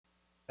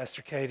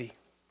Pastor Katie.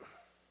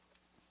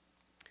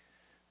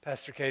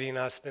 Pastor Katie and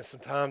I spent some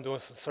time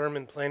doing some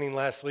sermon planning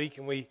last week,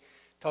 and we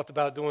talked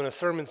about doing a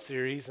sermon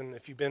series. And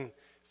if you've been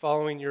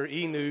following your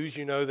e-news,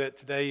 you know that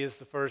today is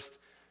the first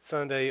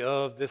Sunday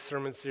of this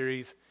sermon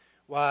series,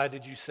 Why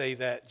Did You Say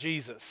That,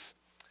 Jesus?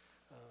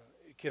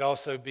 It could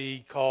also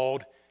be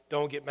called,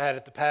 Don't Get Mad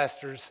at the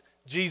Pastors,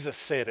 Jesus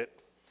Said It.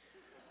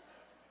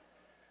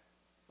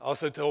 I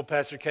also told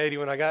Pastor Katie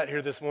when I got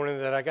here this morning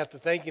that I got to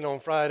thinking on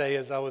Friday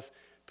as I was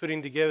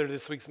putting together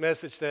this week's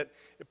message that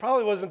it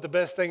probably wasn't the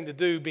best thing to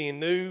do, being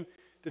new,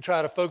 to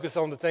try to focus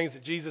on the things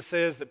that Jesus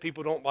says that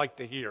people don't like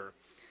to hear.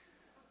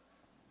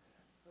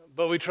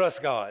 But we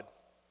trust God.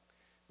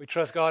 We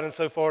trust God, and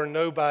so far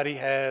nobody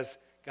has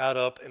got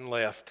up and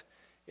left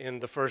in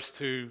the first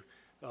two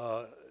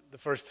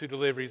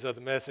deliveries of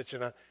the message,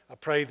 and I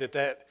pray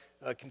that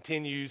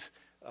continues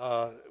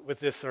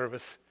with this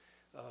service.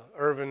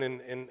 Irvin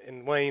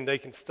and Wayne, they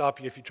can stop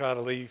you if you try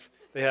to leave.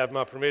 They have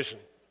my permission.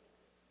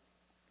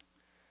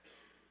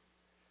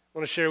 I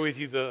want to share with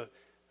you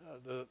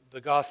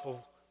the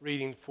gospel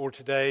reading for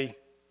today. It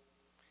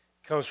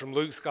comes from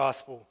Luke's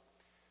Gospel,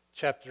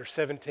 chapter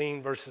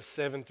 17, verses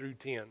 7 through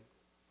 10.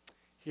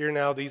 Hear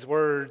now these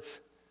words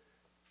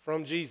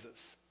from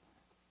Jesus.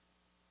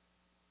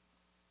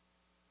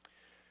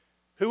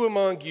 Who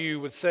among you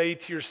would say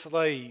to your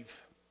slave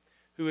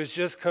who has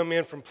just come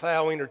in from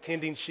plowing or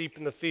tending sheep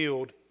in the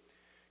field,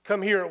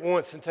 "Come here at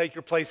once and take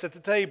your place at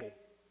the table"?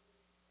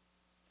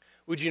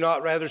 Would you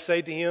not rather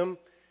say to him,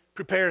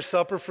 "Prepare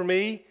supper for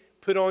me,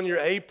 put on your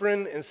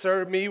apron, and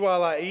serve me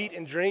while I eat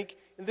and drink,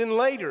 and then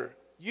later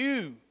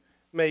you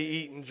may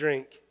eat and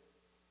drink"?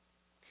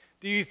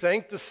 Do you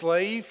thank the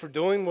slave for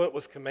doing what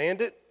was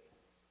commanded?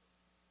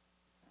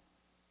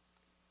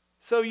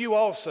 So you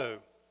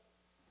also,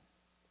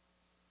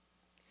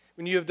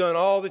 when you have done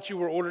all that you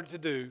were ordered to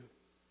do,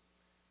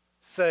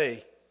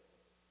 say,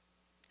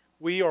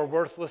 "We are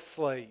worthless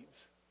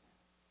slaves.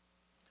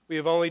 We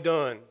have only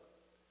done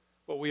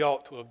what we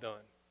ought to have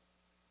done."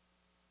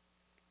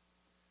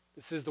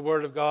 This is the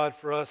word of God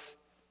for us,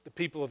 the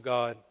people of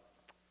God.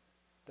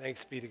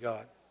 Thanks be to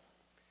God.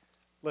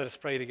 Let us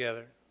pray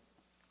together.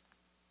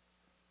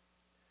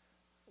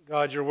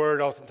 God, your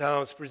word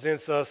oftentimes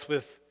presents us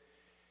with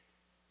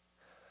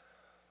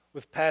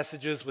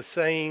passages, with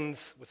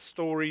sayings, with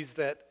stories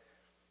that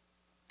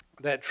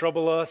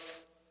trouble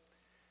us,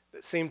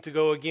 that seem to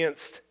go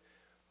against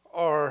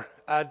our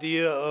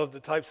idea of the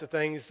types of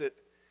things that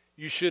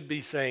you should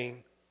be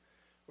saying,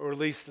 or at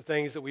least the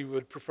things that we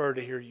would prefer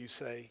to hear you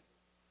say.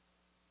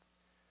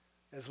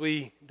 As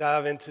we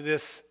dive into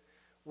this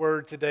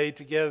word today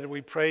together,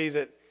 we pray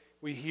that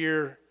we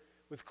hear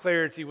with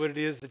clarity what it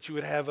is that you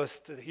would have us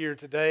to hear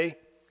today,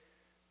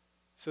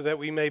 so that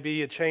we may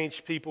be a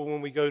changed people when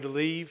we go to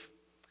leave,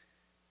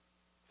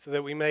 so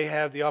that we may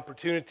have the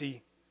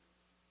opportunity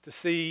to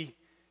see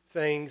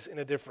things in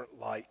a different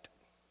light.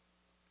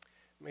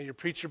 May your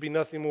preacher be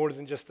nothing more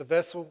than just a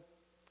vessel,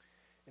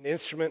 an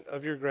instrument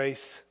of your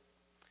grace.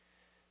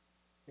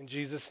 In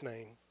Jesus'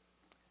 name,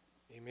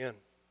 amen.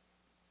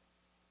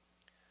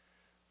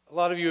 A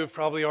lot of you have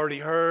probably already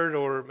heard,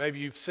 or maybe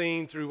you've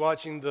seen through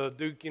watching the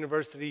Duke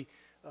University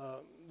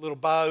little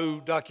Bayou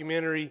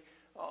documentary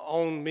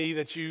on me,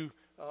 that you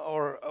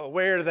are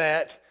aware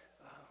that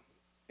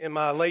in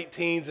my late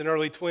teens and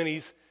early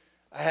 20s,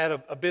 I had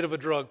a bit of a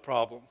drug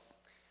problem.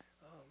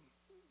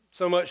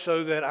 So much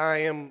so that I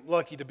am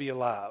lucky to be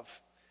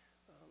alive.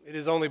 It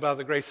is only by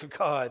the grace of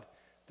God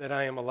that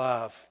I am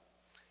alive.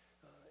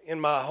 In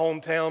my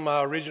hometown,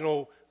 my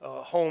original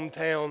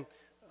hometown,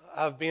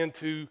 I've been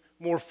to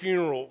more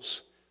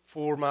funerals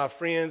for my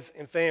friends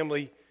and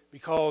family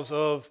because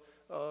of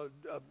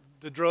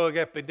the drug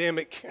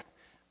epidemic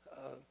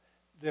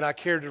than I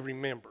care to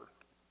remember.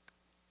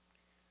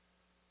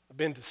 I've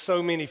been to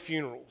so many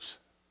funerals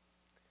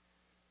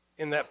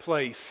in that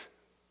place,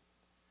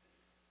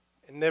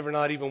 and never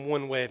not even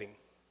one wedding.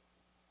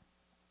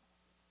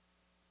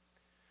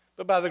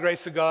 But by the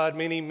grace of God,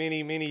 many,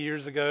 many, many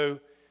years ago,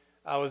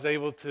 I was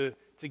able to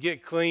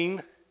get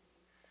clean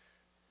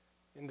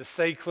and to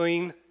stay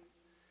clean,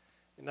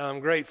 and I'm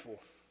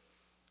grateful.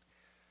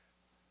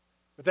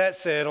 With that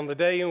said, on the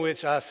day in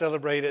which I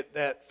celebrated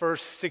that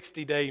first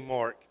 60-day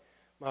mark,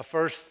 my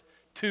first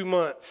 2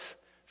 months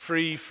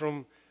free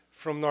from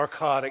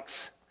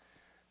narcotics,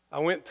 I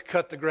went to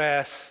cut the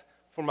grass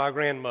for my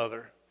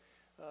grandmother.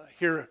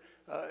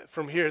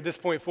 From here, at this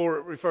point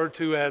forward, referred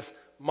to as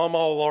Mama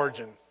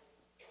Largen.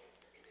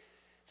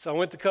 So I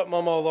went to cut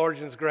Mama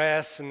Largen's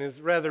grass in this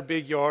rather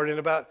big yard, and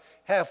about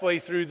halfway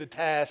through the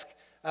task,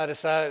 I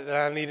decided that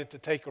I needed to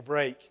take a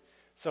break.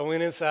 So I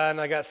went inside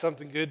and I got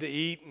something good to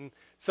eat and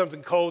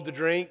something cold to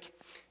drink,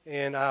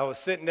 and I was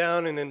sitting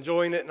down and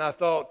enjoying it, and I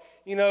thought,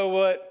 you know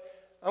what,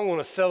 I'm going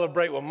to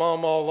celebrate with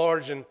Mama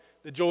Largen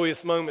the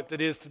joyous moment that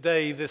is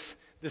today, this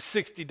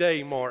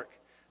 60-day mark.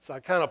 So I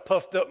kind of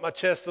puffed up my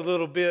chest a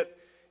little bit,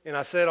 and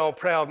I said all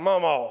proud,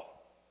 "Mama,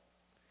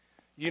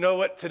 you know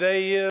what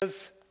today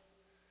is?"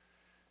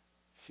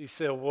 She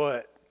said,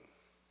 "What?"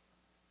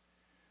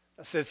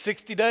 I said,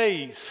 60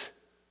 days.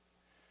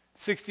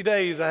 60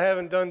 days. I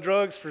haven't done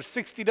drugs for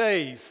 60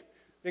 days.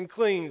 Been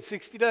clean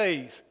 60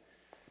 days.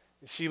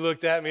 And she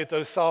looked at me with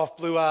those soft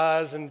blue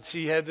eyes, and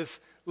she had this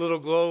little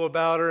glow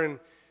about her, and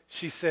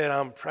she said,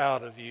 I'm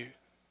proud of you.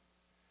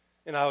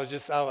 And I was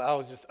just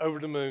over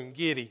the moon,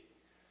 giddy.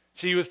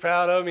 She was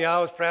proud of me. I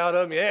was proud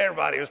of me.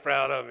 Everybody was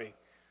proud of me.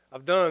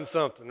 I've done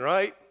something,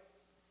 right?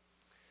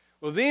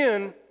 Well,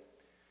 then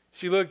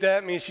she looked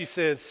at me and she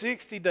said,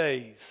 60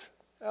 days.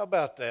 How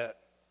about that?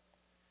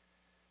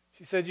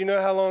 She said, you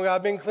know how long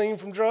I've been clean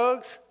from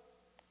drugs?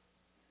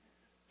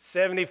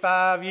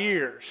 75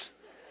 years.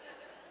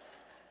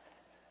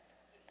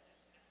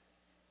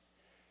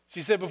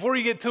 She said, before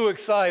you get too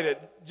excited,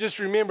 just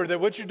remember that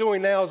what you're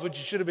doing now is what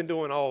you should have been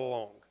doing all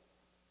along.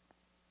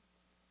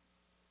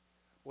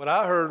 What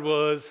I heard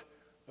was,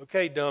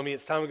 okay, dummy,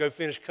 it's time to go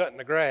finish cutting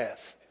the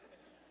grass.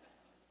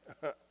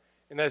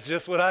 And that's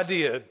just what I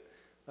did.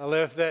 I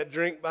left that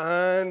drink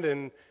behind,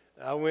 and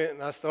I went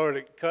and I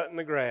started cutting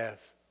the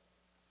grass.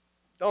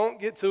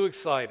 Don't get too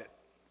excited.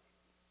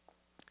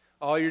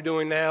 All you're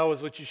doing now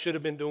is what you should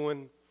have been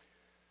doing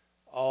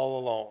all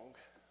along.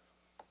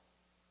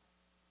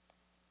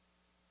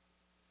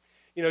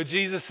 You know,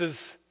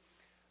 Jesus'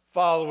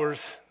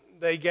 followers,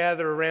 they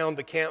gather around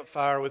the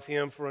campfire with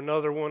him for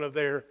another one of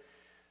their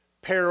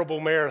parable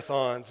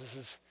marathons. This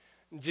is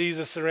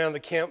Jesus around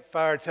the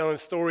campfire telling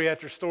story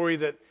after story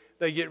that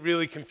they get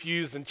really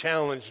confused and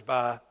challenged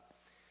by.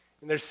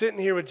 And they're sitting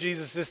here with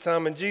Jesus this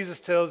time, and Jesus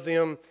tells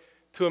them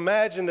to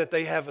imagine that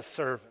they have a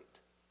servant.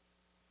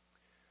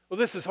 Well,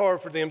 this is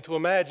hard for them to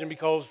imagine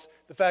because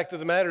the fact of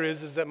the matter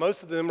is that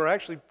most of them are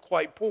actually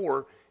quite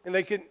poor, and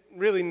they could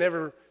really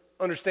never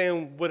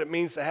understand what it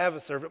means to have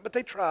a servant, but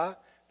they try.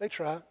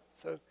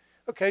 So,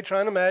 okay, try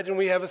and imagine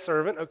we have a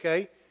servant.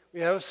 Okay, we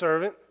have a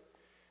servant.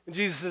 And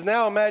Jesus says,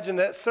 now imagine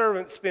that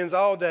servant spends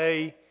all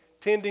day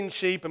tending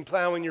sheep and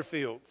plowing your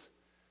fields.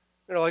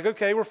 They're like,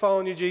 okay, we're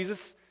following you,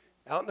 Jesus.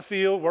 Out in the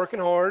field, working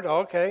hard.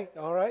 Okay,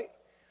 all right.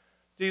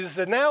 Jesus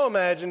said, now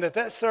imagine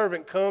that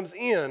servant comes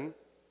in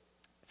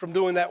from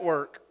doing that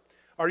work.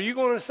 Are you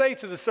going to say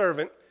to the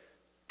servant,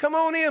 come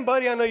on in,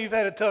 buddy. I know you've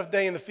had a tough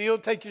day in the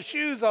field. Take your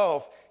shoes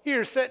off.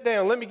 Here, sit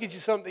down. Let me get you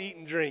something to eat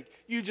and drink.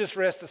 You just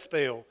rest a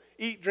spell.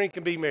 Eat, drink,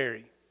 and be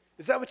merry.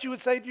 Is that what you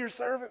would say to your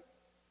servant?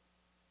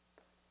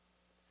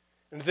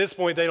 And at this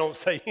point, they don't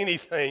say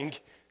anything.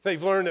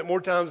 They've learned that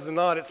more times than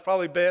not, it's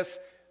probably best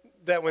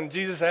that when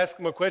Jesus asks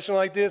them a question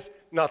like this,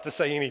 not to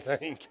say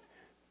anything.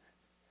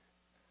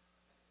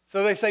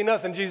 So they say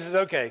nothing. Jesus says,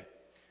 okay,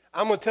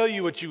 I'm going to tell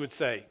you what you would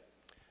say.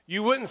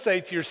 You wouldn't say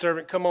to your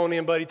servant, come on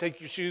in, buddy,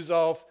 take your shoes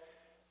off,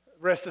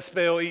 rest a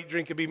spell, eat,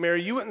 drink, and be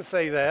merry. You wouldn't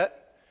say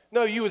that.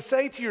 No, you would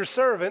say to your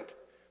servant,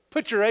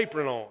 put your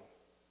apron on.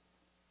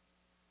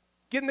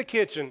 Get in the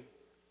kitchen.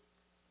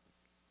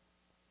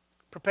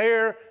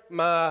 Prepare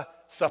my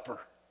supper.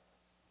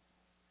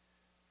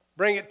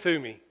 Bring it to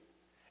me.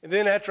 And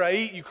then after I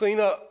eat, you clean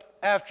up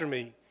after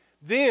me.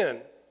 Then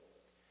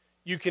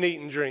you can eat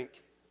and drink.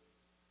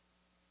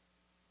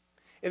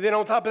 And then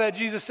on top of that,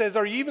 Jesus says,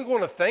 are you even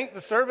going to thank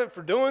the servant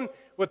for doing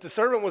what the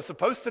servant was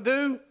supposed to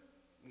do?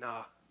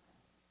 Nah.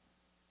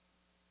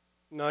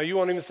 No, you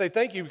won't even say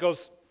thank you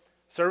because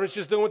servant's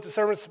just doing what the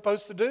servant's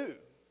supposed to do.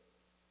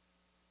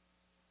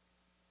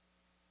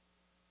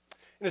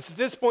 And it's at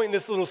this point in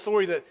this little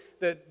story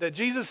that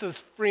Jesus'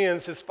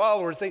 friends, his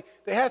followers, they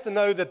have to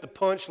know that the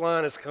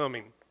punchline is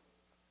coming.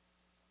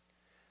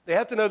 They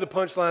have to know the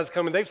punchline is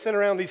coming. They've sat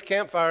around these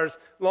campfires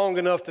long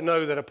enough to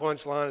know that a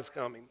punchline is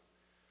coming.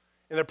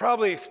 And they're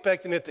probably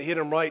expecting it to hit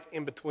them right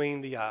in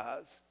between the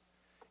eyes.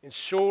 And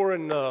sure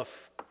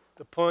enough,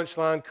 the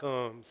punchline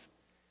comes,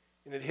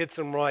 and it hits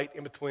them right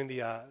in between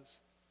the eyes.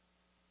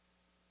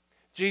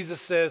 Jesus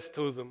says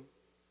to them,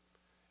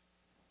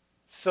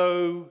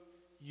 so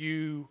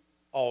you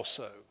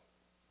also.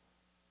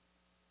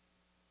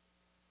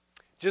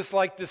 Just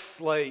like this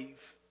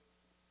slave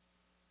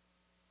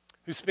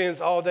who spends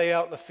all day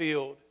out in the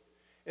field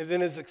and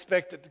then is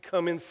expected to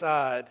come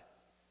inside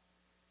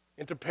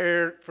and to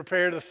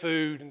prepare the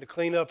food and to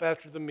clean up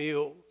after the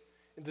meal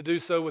and to do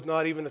so with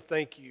not even a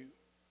thank you.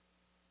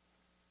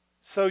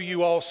 So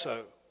you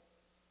also,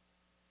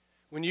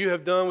 when you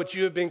have done what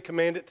you have been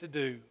commanded to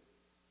do,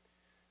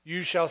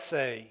 you shall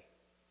say,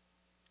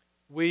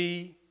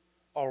 we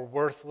are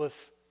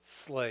worthless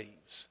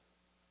slaves.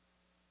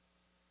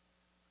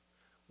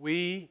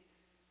 We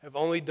have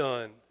only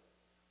done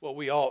what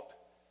we ought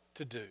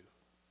to do.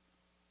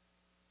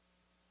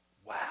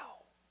 Wow.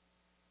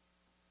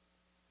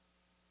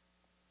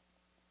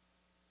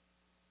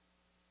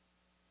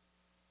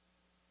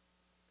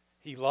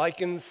 He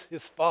likens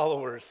his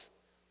followers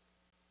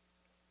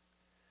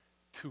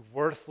to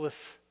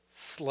worthless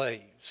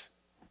slaves.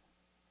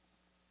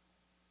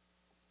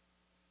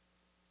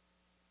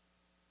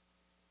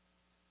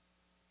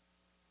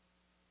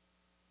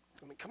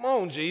 I mean, come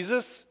on,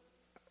 Jesus.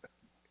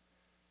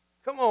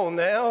 Come on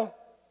now.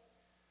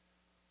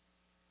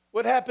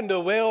 What happened to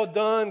well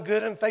done,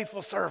 good and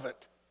faithful servant?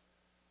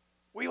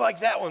 We like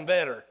that one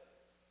better.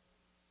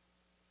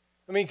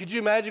 I mean, could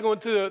you imagine going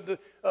to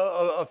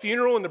a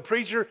funeral and the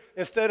preacher,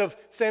 instead of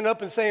standing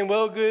up and saying,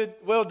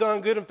 well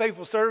done, good and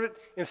faithful servant,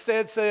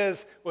 instead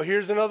says, well,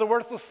 here's another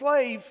worthless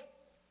slave?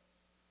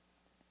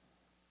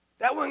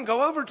 That wouldn't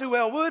go over too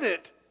well, would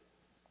it?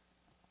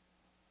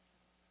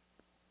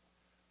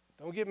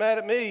 Don't get mad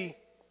at me.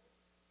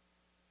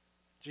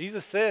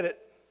 Jesus said it,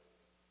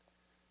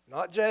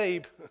 not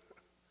Jabe.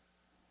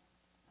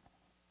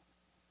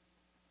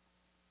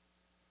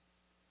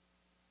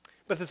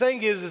 But the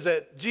thing is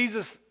that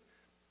Jesus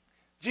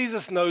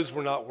knows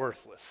we're not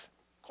worthless.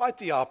 Quite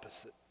the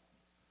opposite.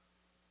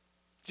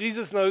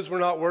 Jesus knows we're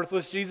not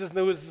worthless. Jesus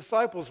knew his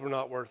disciples were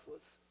not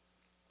worthless.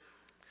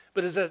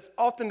 But as is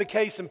often the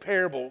case in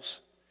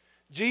parables,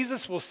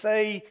 Jesus will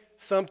say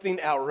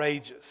something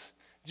outrageous.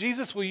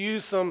 Jesus will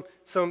use some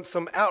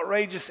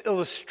outrageous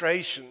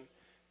illustration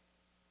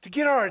to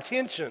get our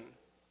attention,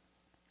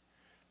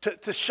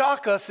 to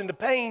shock us into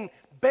paying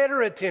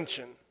better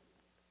attention.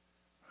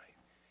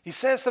 He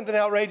says something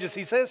outrageous.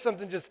 He says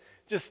something just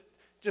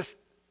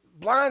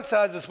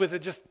blindsides us with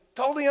it, just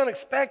totally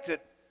unexpected,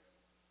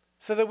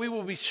 so that we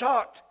will be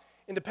shocked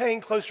into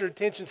paying closer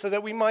attention, so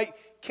that we might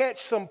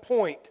catch some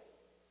point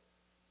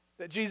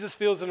that Jesus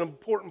feels an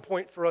important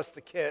point for us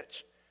to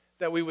catch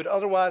that we would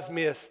otherwise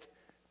miss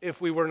if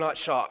we were not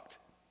shocked.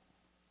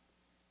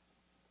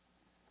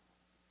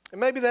 And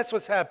maybe that's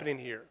what's happening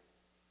here.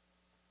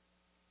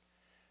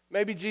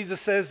 Maybe Jesus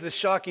says this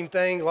shocking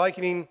thing,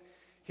 likening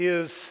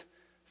his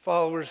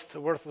followers to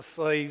worthless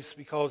slaves,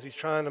 because he's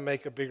trying to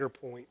make a bigger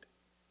point.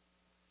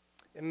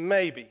 And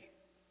maybe,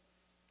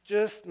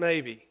 just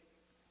maybe,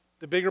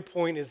 the bigger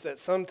point is that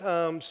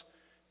sometimes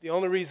the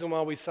only reason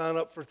why we sign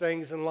up for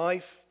things in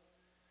life,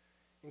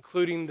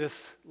 including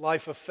this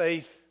life of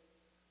faith,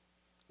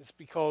 is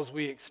because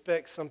we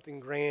expect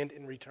something grand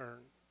in return.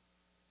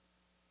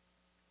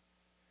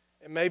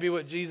 And maybe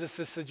what Jesus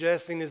is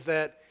suggesting is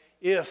that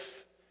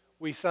if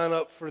we sign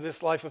up for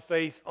this life of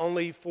faith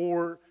only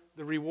for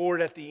the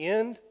reward at the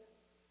end,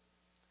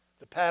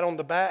 the pat on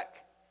the back,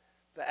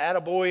 the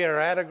attaboy or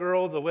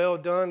attagirl, the well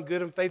done,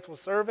 good and faithful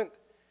servant,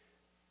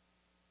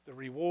 the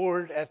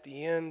reward at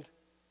the end,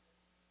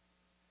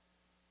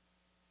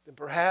 then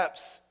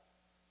perhaps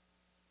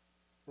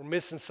we're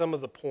missing some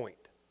of the point.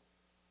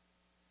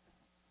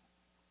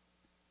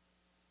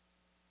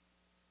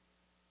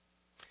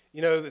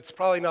 You know, it's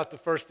probably not the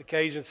first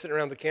occasion sitting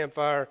around the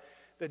campfire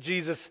that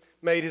Jesus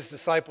made his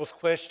disciples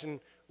question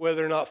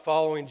whether or not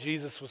following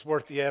Jesus was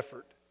worth the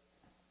effort.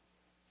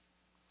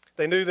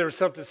 They knew there was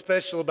something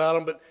special about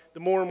him, but the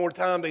more and more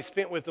time they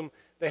spent with him,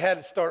 they had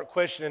to start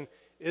questioning,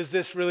 is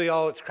this really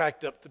all it's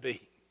cracked up to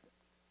be?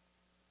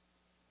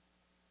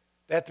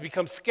 They had to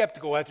become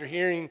skeptical after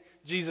hearing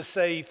Jesus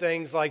say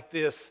things like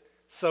this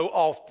so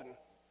often.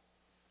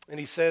 And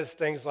he says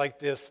things like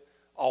this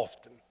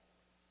often.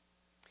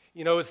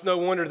 You know, it's no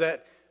wonder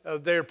that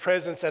their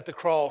presence at the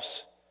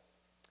cross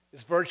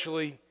is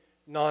virtually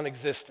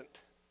non-existent.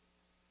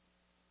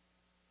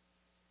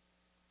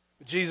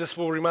 But Jesus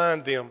will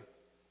remind them,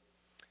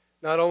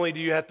 not only do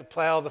you have to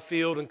plow the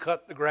field and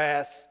cut the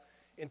grass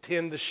and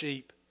tend the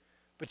sheep,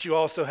 but you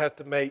also have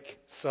to make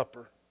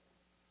supper.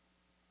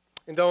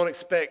 And don't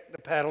expect the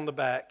pat on the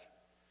back,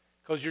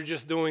 because you're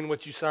just doing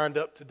what you signed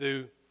up to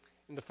do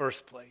in the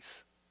first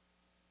place.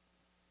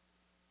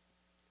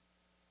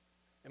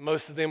 And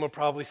most of them are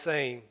probably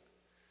saying,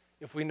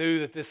 if we knew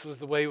that this was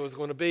the way it was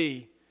going to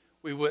be,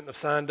 we wouldn't have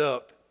signed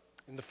up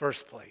in the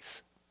first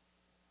place.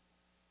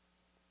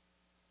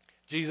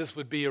 Jesus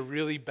would be a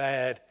really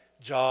bad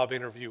job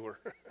interviewer.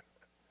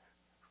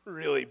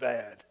 Really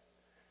bad.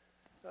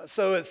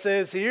 So it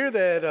says here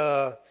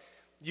that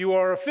you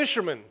are a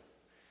fisherman.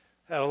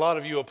 Had a lot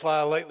of you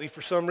apply lately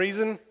for some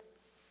reason.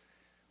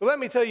 Well, let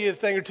me tell you a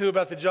thing or two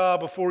about the job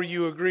before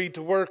you agree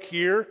to work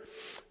here.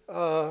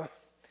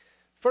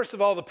 First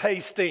of all, the pay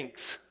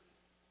stinks.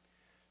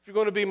 If you're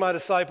going to be my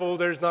disciple,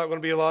 there's not going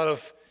to be a lot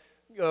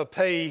of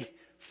pay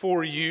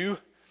for you.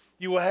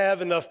 You will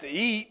have enough to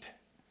eat,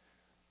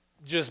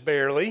 just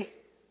barely.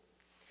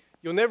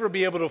 You'll never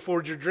be able to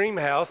afford your dream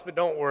house, but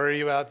don't worry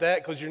about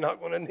that, because you're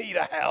not going to need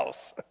a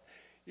house.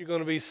 You're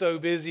going to be so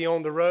busy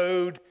on the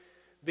road,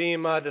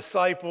 being my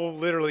disciple,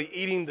 literally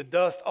eating the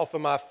dust off of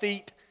my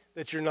feet,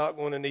 that you're not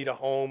going to need a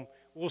home.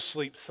 We'll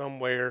sleep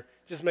somewhere.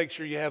 Just make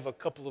sure you have a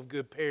couple of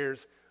good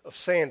pairs of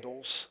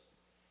sandals.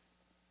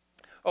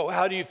 Oh,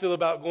 how do you feel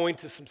about going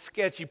to some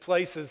sketchy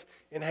places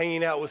and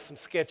hanging out with some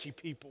sketchy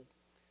people?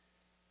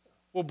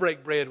 We'll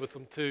break bread with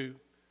them too.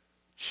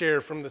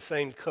 Share from the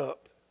same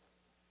cup.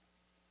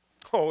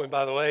 Oh, and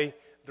by the way,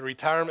 the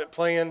retirement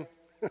plan,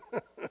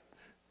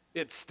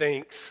 it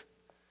stinks.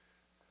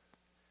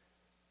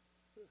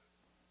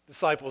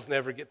 Disciples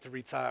never get to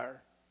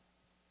retire.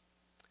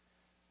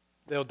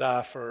 They'll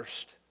die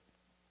first.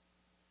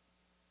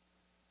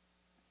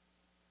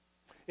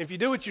 If you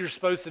do what you're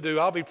supposed to do,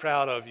 I'll be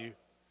proud of you.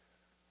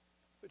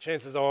 But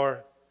chances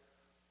are,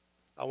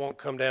 I won't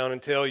come down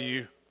and tell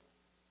you.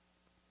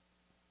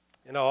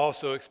 And I'll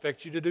also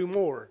expect you to do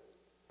more.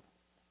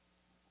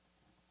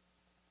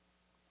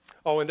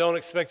 Oh, and don't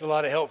expect a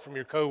lot of help from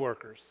your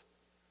coworkers.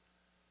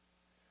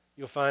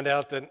 you'll find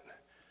out that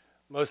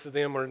most of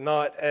them are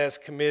not as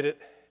committed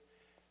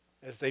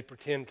as they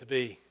pretend to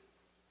be.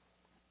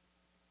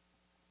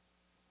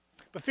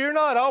 But fear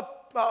not,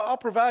 I'll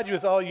provide you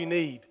with all you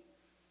need.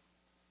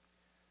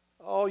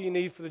 All you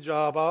need for the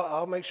job,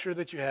 I'll make sure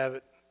that you have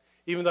it,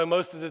 even though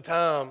most of the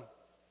time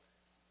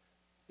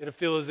it'll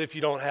feel as if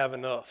you don't have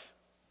enough.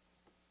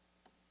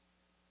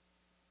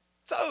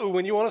 So,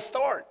 when you want to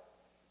start,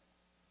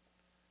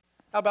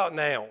 how about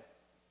now?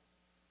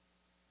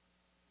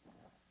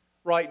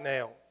 Right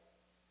now.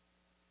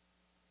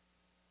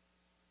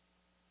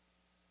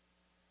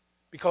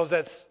 Because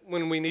that's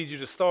when we need you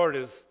to start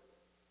is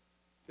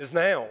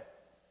now.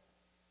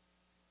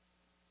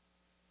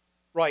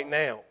 Right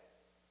now.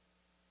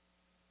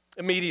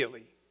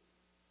 Immediately.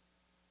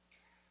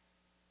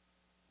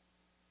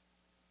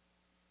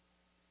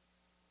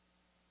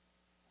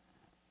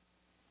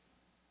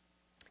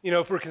 You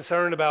know, if we're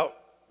concerned about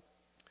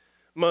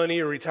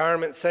money or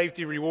retirement,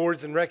 safety,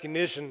 rewards, and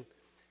recognition,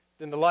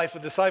 then the life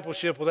of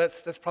discipleship, well,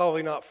 that's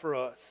probably not for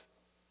us.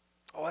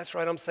 Oh, that's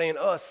right, I'm saying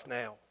us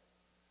now.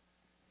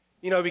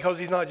 You know, because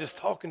he's not just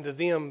talking to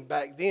them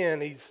back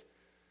then, he's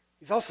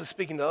also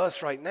speaking to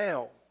us right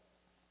now.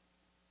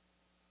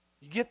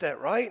 You get that,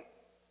 right?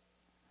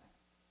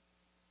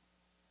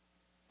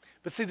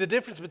 But see, the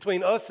difference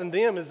between us and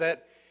them is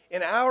that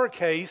in our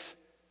case,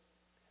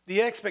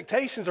 the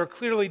expectations are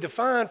clearly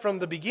defined from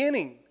the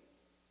beginning.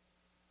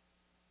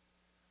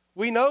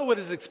 We know what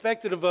is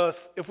expected of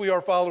us if we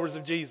are followers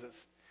of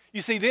Jesus.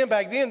 You see, them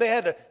back then, they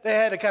had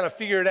to kind of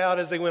figure it out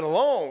as they went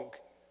along.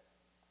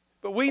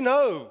 But we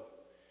know.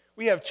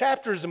 We have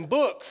chapters and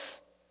books,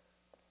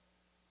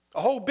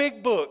 a whole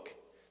big book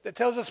that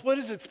tells us what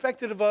is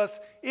expected of us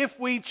if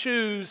we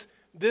choose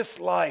this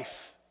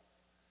life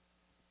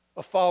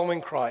of following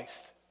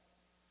Christ.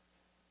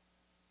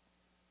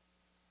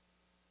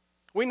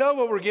 We know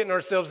what we're getting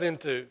ourselves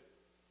into.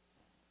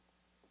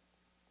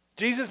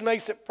 Jesus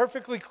makes it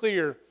perfectly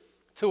clear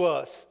to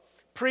us,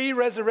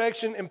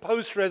 pre-resurrection and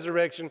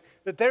post-resurrection,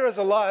 that there is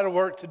a lot of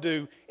work to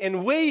do,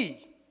 and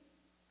we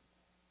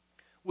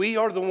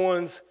are the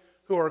ones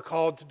who are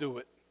called to do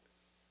it.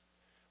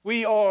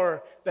 We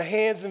are the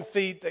hands and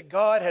feet that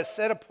God has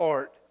set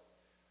apart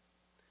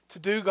to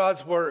do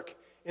God's work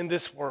in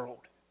this world.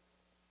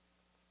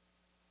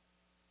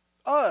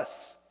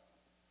 Us.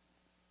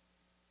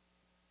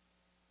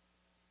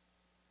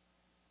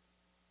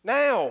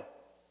 Now.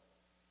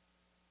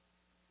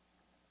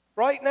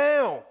 Right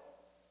now.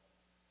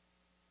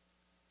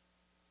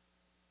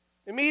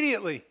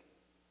 Immediately.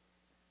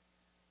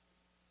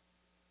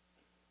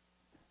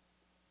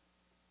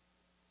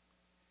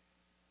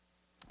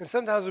 And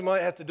sometimes we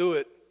might have to do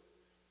it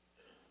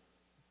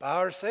by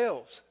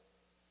ourselves,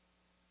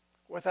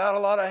 without a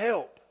lot of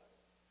help.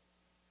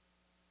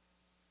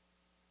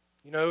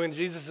 You know, in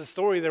Jesus'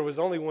 story, there was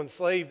only one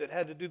slave that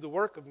had to do the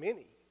work of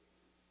many.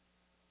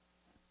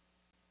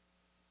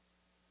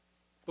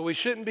 But we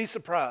shouldn't be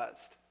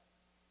surprised.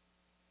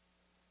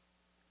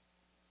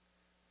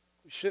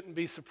 We shouldn't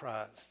be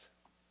surprised.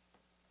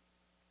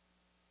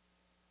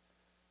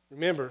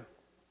 Remember,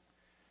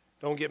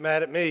 don't get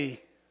mad at me.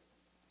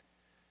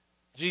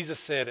 Jesus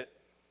said it,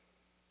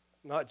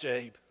 not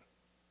Jabe.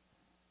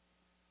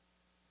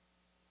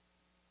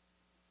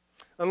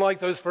 Unlike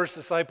those first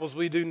disciples,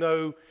 we do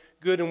know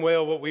good and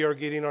well what we are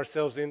getting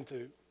ourselves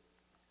into.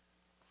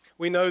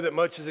 We know that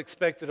much is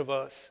expected of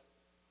us.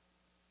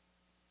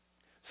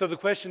 So the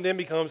question then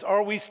becomes,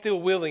 are we still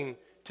willing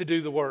to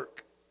do the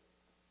work?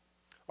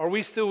 Are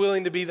we still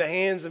willing to be the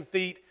hands and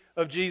feet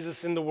of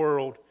Jesus in the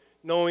world,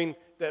 knowing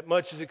that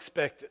much is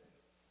expected?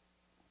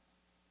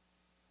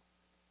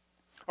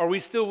 Are we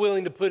still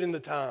willing to put in the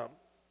time?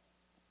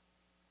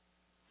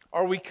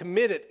 Are we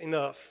committed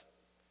enough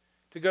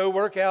to go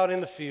work out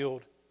in the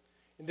field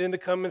and then to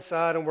come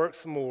inside and work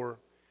some more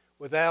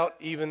without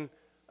even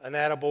an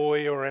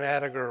attaboy or an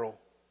attagirl?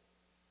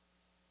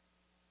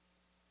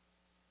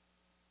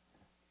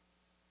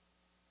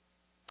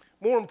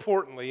 More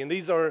importantly, and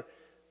these are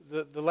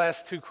the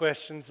last two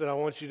questions that I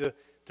want you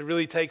to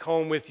really take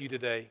home with you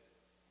today.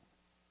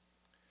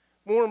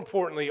 More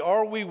importantly,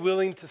 are we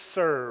willing to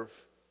serve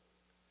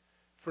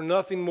for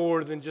nothing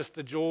more than just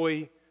the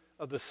joy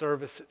of the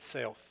service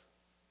itself?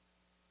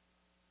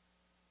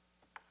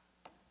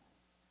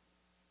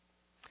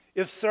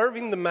 If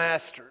serving the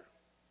Master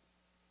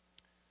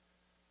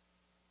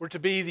were to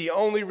be the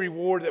only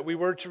reward that we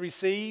were to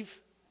receive,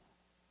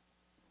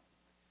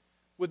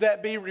 would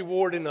that be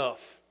reward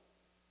enough?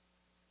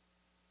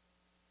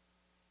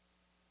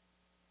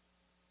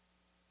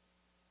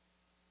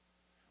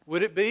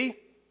 Would it be?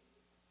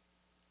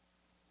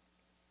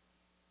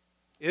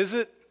 Is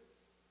it?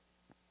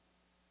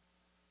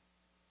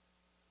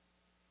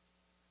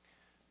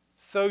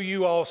 So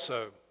you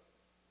also.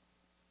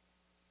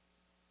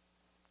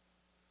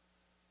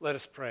 Let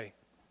us pray.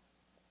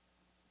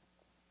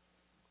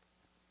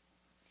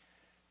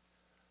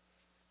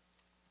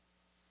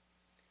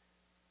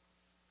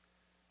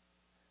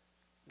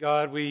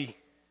 God, we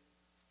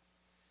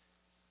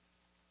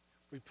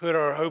put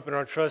our hope and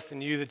our trust in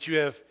you, that you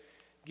have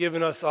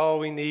given us all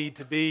we need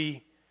to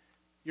be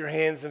your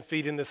hands and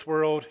feet in this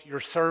world, your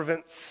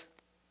servants.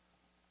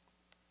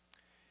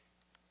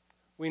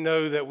 We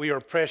know that we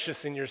are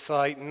precious in your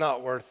sight and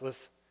not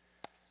worthless,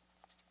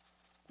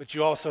 but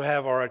you also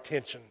have our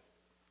attention.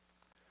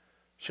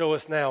 Show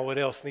us now what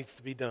else needs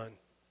to be done.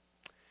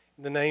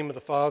 In the name of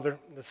the Father,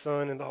 and the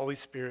Son, and the Holy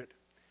Spirit,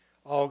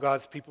 all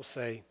God's people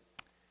say,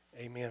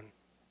 amen.